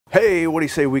Hey, what do you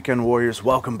say, weekend warriors?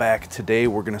 Welcome back. Today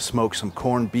we're gonna smoke some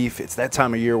corned beef. It's that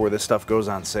time of year where this stuff goes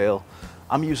on sale.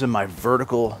 I'm using my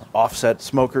vertical offset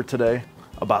smoker today.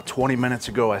 About 20 minutes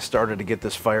ago I started to get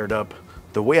this fired up.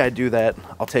 The way I do that,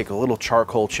 I'll take a little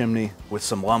charcoal chimney with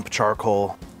some lump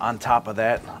charcoal. On top of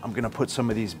that, I'm gonna put some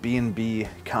of these B&B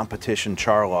competition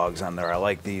char logs on there. I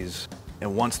like these.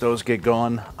 And once those get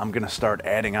going, I'm gonna start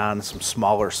adding on some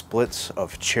smaller splits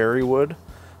of cherry wood.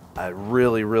 I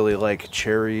really like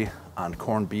cherry on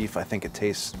corned beef. I think it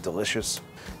tastes delicious.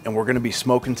 And we're gonna be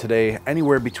smoking today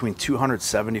anywhere between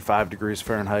 275 degrees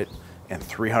Fahrenheit and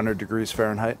 300 degrees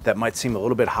Fahrenheit. That might seem a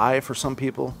little bit high for some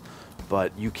people,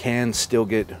 but you can still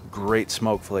get great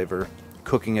smoke flavor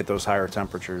cooking at those higher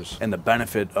temperatures. And the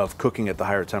benefit of cooking at the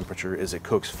higher temperature is it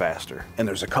cooks faster. And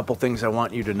there's a couple things I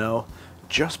want you to know.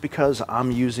 Just because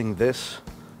I'm using this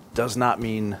does not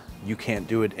mean you can't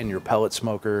do it in your pellet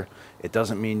smoker. It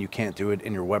doesn't mean you can't do it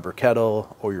in your Weber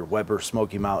kettle or your Weber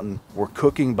Smoky Mountain. We're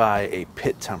cooking by a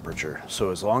pit temperature.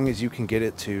 So as long as you can get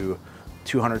it to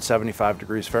 275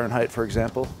 degrees Fahrenheit, for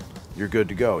example, you're good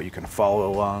to go. You can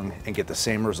follow along and get the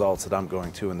same results that I'm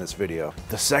going to in this video.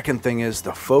 The second thing is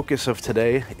the focus of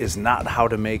today is not how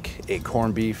to make a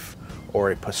corned beef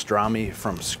or a pastrami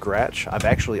from scratch. I've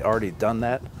actually already done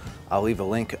that. I'll leave a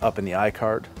link up in the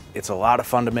iCard. It's a lot of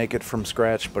fun to make it from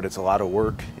scratch, but it's a lot of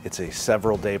work. It's a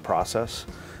several day process.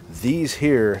 These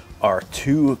here are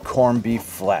 2 corned beef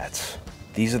flats.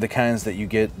 These are the kinds that you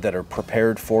get that are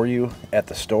prepared for you at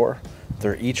the store.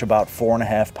 They're each about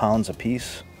 4.5 pounds a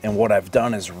piece. And what I've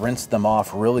done is rinse them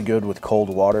off really good with cold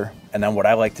water. And then what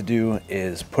I like to do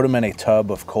is put them in a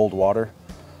tub of cold water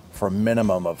for a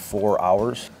minimum of 4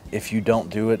 hours. If you don't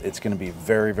do it, it's gonna be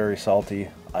very salty.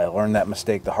 I learned that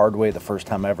mistake the hard way the first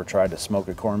time I ever tried to smoke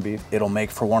a corned beef. It'll make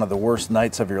for one of the worst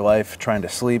nights of your life trying to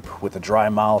sleep with a dry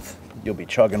mouth. You'll be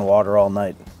chugging water all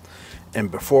night. And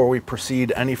before we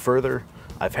proceed any further,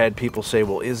 I've had people say,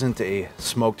 well, isn't a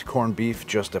smoked corned beef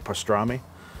just a pastrami?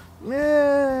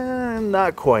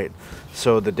 Not quite.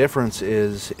 So the difference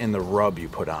is in the rub you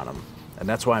put on them. And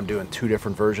that's why I'm doing 2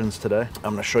 different versions today.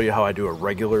 I'm gonna show you how I do a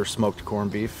regular smoked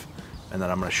corned beef, and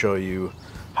then I'm gonna show you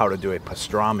how to do a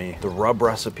pastrami. The rub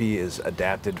recipe is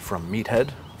adapted from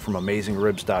Meathead from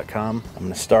AmazingRibs.com. I'm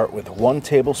gonna start with 1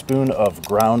 tablespoon of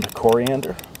ground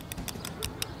coriander.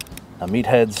 Now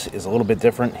Meathead's is a little bit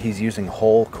different. He's using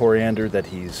whole coriander that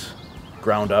he's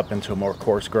ground up into a more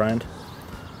coarse grind.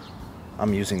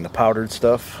 I'm using the powdered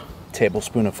stuff.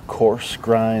 Tablespoon of coarse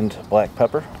grind black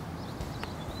pepper.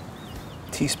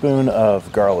 Teaspoon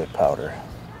of garlic powder.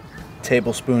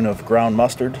 Tablespoon of ground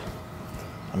mustard.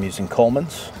 I'm using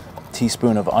Coleman's.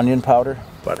 Teaspoon of onion powder.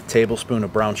 About a tablespoon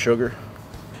of brown sugar.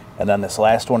 And then this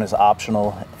last one is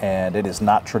optional, and it is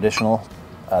not traditional.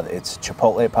 It's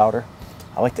chipotle powder.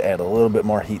 I like to add a little bit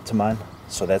more heat to mine,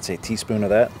 so that's a teaspoon of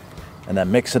that. And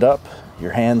then mix it up.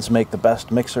 Your hands make the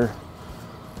best mixer,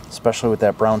 especially with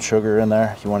that brown sugar in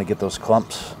there. You want to get those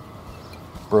clumps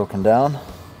broken down.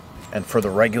 And for the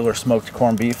regular smoked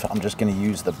corned beef, I'm just going to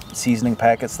use the seasoning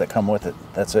packets that come with it.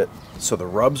 That's it. So the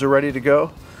rubs are ready to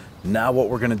go. Now what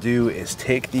we're going to do is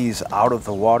take these out of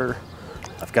the water.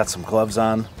 I've got some gloves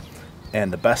on,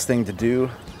 and the best thing to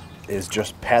do is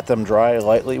just pat them dry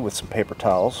lightly with some paper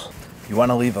towels. You want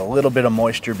to leave a little bit of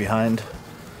moisture behind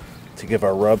to give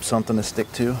our rub something to stick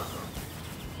to.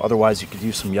 Otherwise you could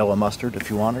use some yellow mustard if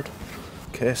you wanted.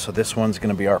 Okay, so this one's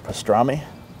going to be our pastrami.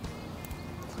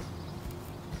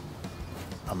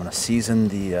 I'm going to season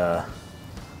the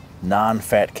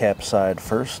non-fat cap side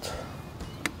first,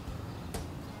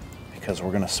 because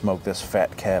we're going to smoke this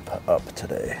fat cap up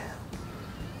today.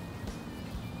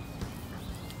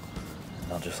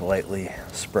 And I'll just lightly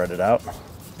spread it out.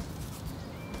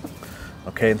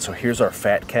 Okay, and so here's our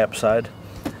fat cap side.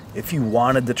 If you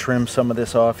wanted to trim some of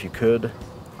this off, you could.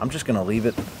 I'm just going to leave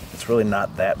it. It's really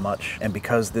not that much. And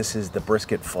because this is the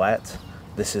brisket flat,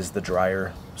 this is the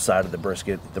drier side of the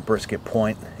brisket. The brisket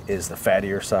point is the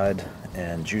fattier side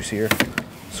and juicier.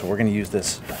 So we're going to use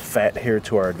this fat here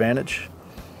to our advantage.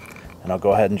 And I'll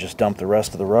go ahead and just dump the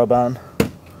rest of the rub on.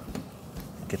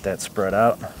 Get that spread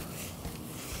out.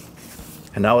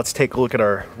 And now let's take a look at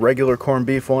our regular corned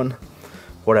beef one.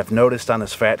 What I've noticed on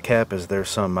this fat cap is there's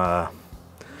some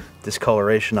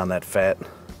discoloration on that fat,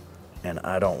 and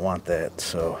I don't want that.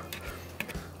 So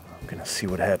I'm going to see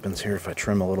what happens here if I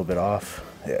trim a little bit off.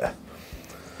 Yeah.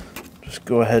 Just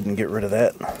go ahead and get rid of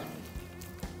that.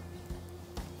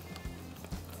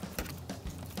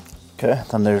 Okay,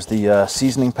 then there's the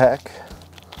seasoning pack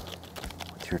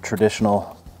with your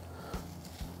traditional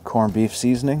corned beef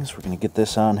seasonings. We're going to get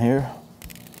this on here.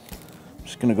 I'm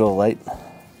just going to go light.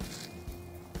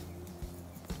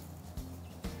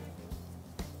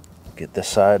 Get this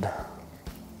side.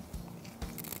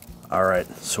 All right,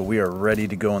 so we are ready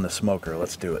to go in the smoker.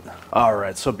 Let's do it. All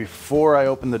right, so before I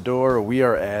open the door, we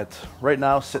are at, right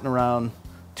now, sitting around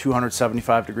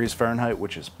 275 degrees Fahrenheit,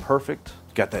 which is perfect.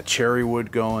 Got that cherry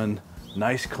wood going,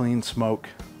 nice clean smoke,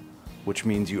 which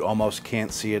means you almost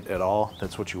can't see it at all.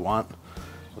 That's what you want.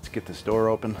 Let's get this door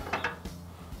open.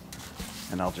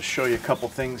 And I'll just show you a couple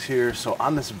things here. So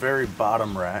on this very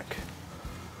bottom rack,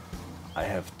 I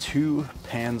have 2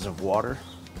 pans of water.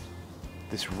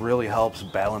 This really helps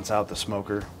balance out the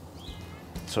smoker.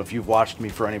 So if you've watched me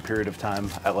for any period of time,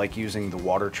 I like using the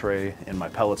water tray in my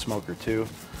pellet smoker too.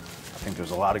 I think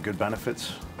there's a lot of good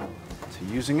benefits to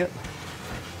using it.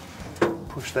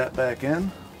 Push that back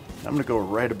in. I'm gonna go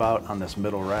right about on this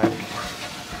middle rack.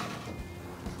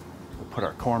 We'll put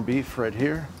our corned beef right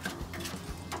here.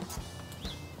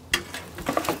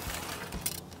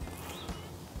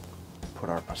 Put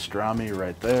our pastrami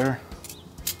right there.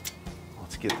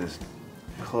 Let's get this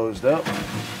closed up.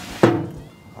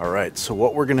 All right, so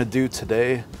what we're gonna do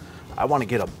today, I wanna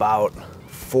get about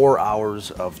 4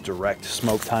 hours of direct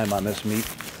smoke time on this meat.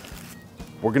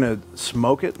 We're gonna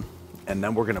smoke it and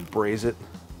then we're gonna braise it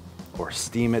or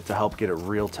steam it to help get it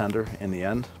real tender in the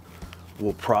end.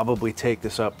 We'll probably take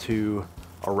this up to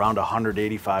around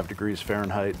 185 degrees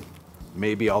Fahrenheit,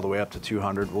 maybe all the way up to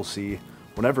 200, we'll see.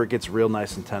 Whenever it gets real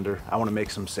nice and tender, I wanna make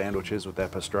some sandwiches with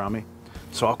that pastrami.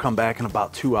 So I'll come back in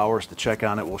about 2 hours to check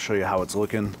on it. We'll show you how it's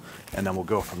looking and then we'll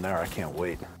go from there. I can't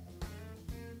wait.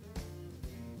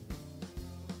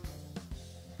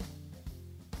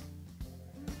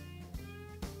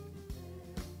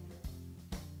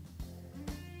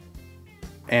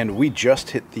 And we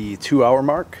just hit the 2 hour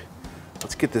mark.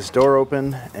 Let's get this door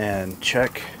open and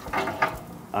check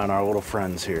on our little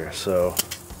friends here. So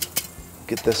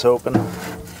get this open.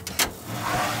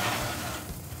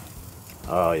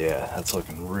 Oh yeah, that's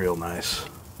looking real nice.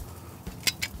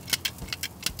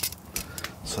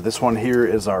 So this one here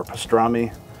is our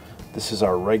pastrami. This is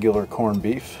our regular corned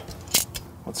beef.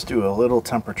 Let's do a little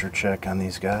temperature check on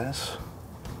these guys.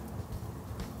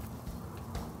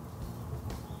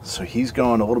 So he's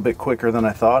going a little bit quicker than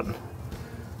I thought.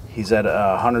 He's at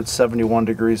 171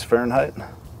 degrees Fahrenheit.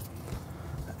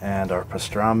 And our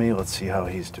pastrami, let's see how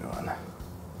he's doing.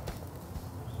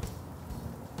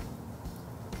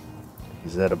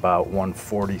 He's at about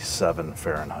 147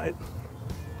 Fahrenheit.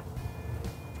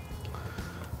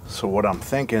 So what I'm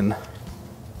thinking,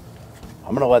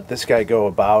 I'm gonna let this guy go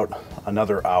about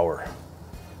another hour.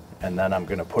 And then I'm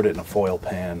gonna put it in a foil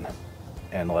pan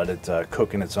and let it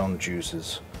cook in its own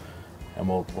juices. And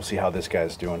we'll see how this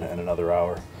guy's doing in another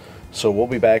hour. So we'll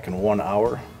be back in 1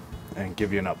 hour and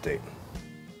give you an update.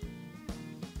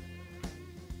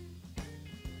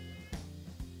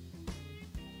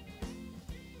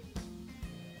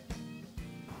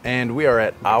 And we are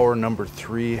at hour number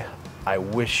 3. I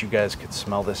wish you guys could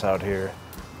smell this out here.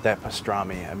 That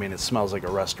pastrami, I mean, it smells like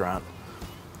a restaurant.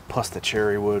 Plus the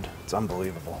cherry wood, it's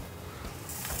unbelievable.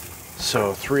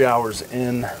 So 3 hours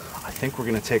in, I think we're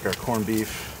gonna take our corned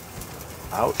beef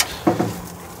out.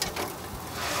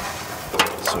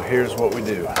 So here's what we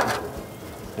do.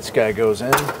 This guy goes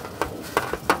in,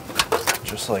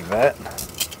 just like that.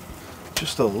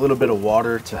 Just a little bit of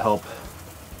water to help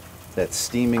that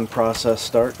steaming process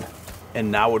start.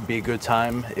 And now would be a good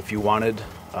time if you wanted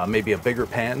maybe a bigger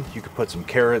pan. You could put some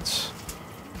carrots,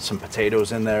 some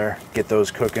potatoes in there, get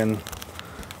those cooking,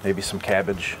 maybe some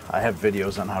cabbage. I have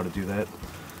videos on how to do that.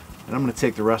 And I'm gonna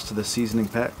take the rest of the seasoning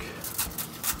pack,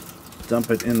 dump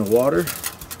it in the water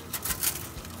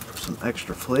for some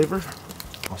extra flavor.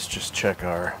 Let's just check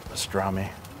our pastrami.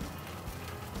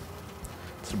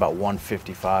 It's about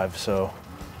 155, so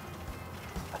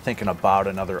I think in about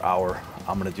another hour,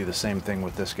 I'm gonna do the same thing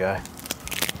with this guy.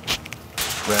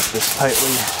 Wrap this tightly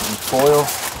in foil.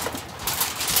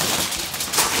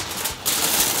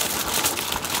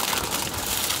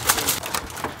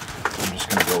 I'm just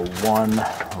gonna go 1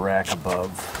 rack above,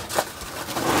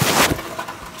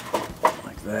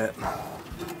 like that.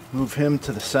 Move him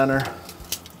to the center.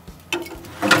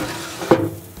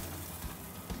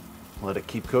 Let it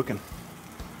keep cooking.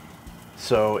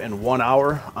 So in 1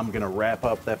 hour, I'm gonna wrap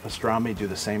up that pastrami, do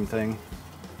the same thing.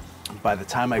 By the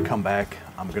time I come back,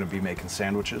 I'm gonna be making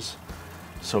sandwiches.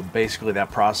 So basically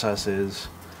that process is,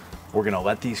 we're gonna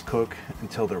let these cook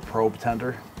until they're probe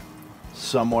tender,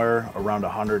 somewhere around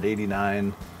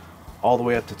 189, all the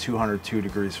way up to 202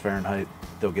 degrees Fahrenheit,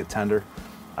 they'll get tender.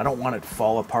 I don't want it to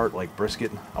fall apart like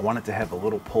brisket. I want it to have a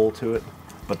little pull to it,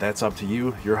 but that's up to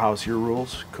you, your house, your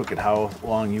rules. Cook it how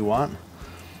long you want.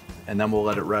 And then we'll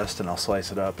let it rest and I'll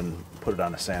slice it up and put it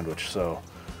on a sandwich. So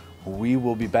we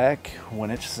will be back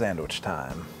when it's sandwich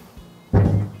time.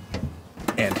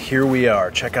 And here we are.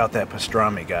 Check out that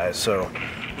pastrami, guys. So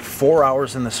 4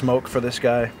 hours in the smoke for this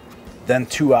guy, then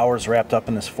 2 hours wrapped up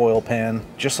in this foil pan.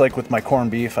 Just like with my corned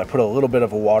beef, I put a little bit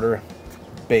of a water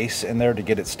base in there to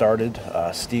get it started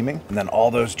steaming. And then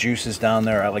all those juices down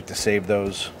there, I like to save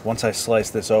those. Once I slice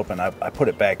this open, I put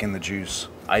it back in the juice.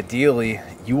 Ideally,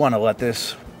 you want to let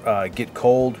this get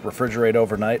cold, refrigerate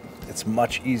overnight. It's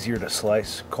much easier to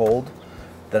slice cold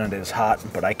than it is hot,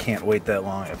 but I can't wait that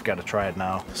long. I've got to try it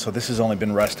now. So this has only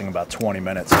been resting about 20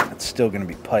 minutes. It's still gonna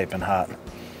be piping hot.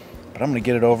 But I'm gonna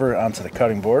get it over onto the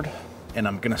cutting board and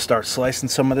I'm gonna start slicing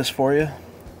some of this for you.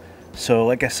 So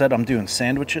like I said, I'm doing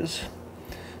sandwiches.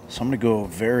 So I'm gonna go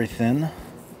very thin.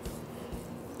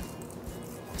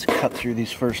 Let's cut through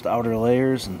these first outer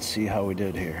layers and see how we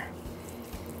did here.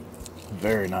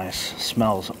 Very nice,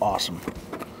 smells awesome.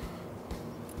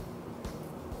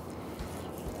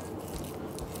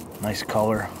 Nice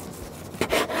color.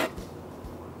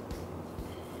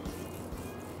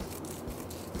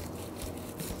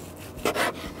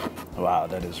 Wow,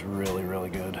 that is really,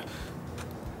 really good.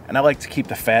 And I like to keep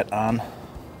the fat on,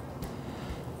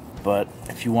 but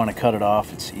if you want to cut it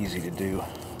off, it's easy to do.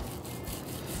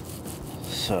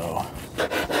 So,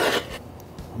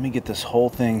 let me get this whole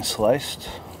thing sliced.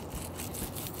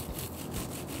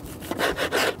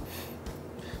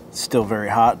 It's still very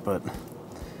hot, but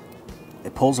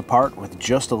it pulls apart with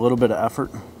just a little bit of effort,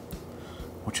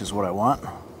 which is what I want.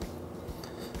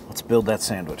 Let's build that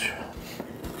sandwich.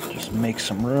 Just make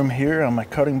some room here on my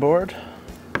cutting board.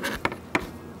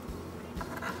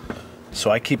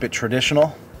 So I keep it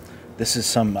traditional. This is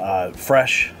some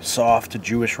fresh, soft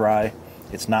Jewish rye.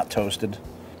 It's not toasted.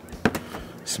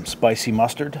 Some spicy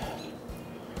mustard.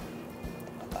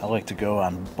 I like to go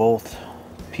on both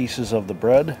pieces of the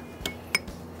bread.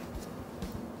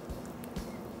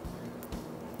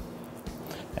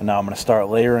 And now I'm going to start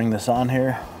layering this on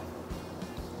here.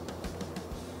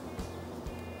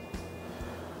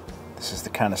 This is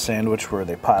the kind of sandwich where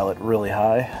they pile it really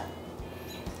high.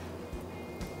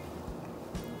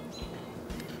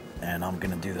 And I'm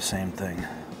going to do the same thing.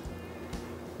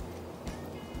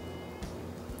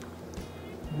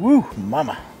 Woo,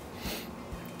 mama.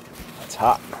 That's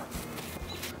hot.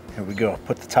 Here we go.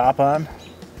 Put the top on.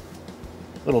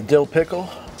 Little dill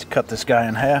pickle. Let's cut this guy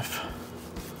in half.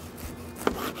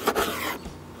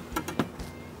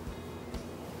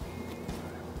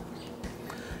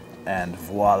 And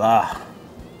voila.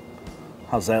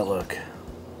 How's that look?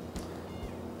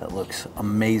 That looks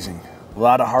amazing. A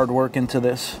lot of hard work into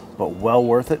this, but well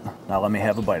worth it. Now let me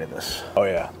have a bite of this. Oh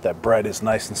yeah, that bread is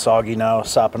nice and soggy now,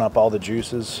 sopping up all the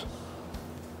juices.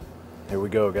 Here we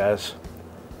go, guys.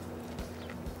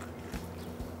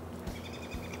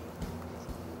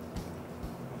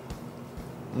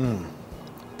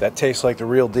 That tastes like the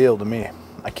real deal to me.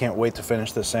 I can't wait to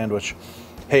finish this sandwich.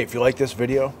 Hey, if you like this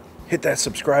video, hit that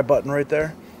subscribe button right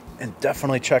there, and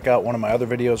definitely check out one of my other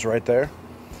videos right there,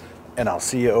 and I'll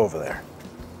see you over there.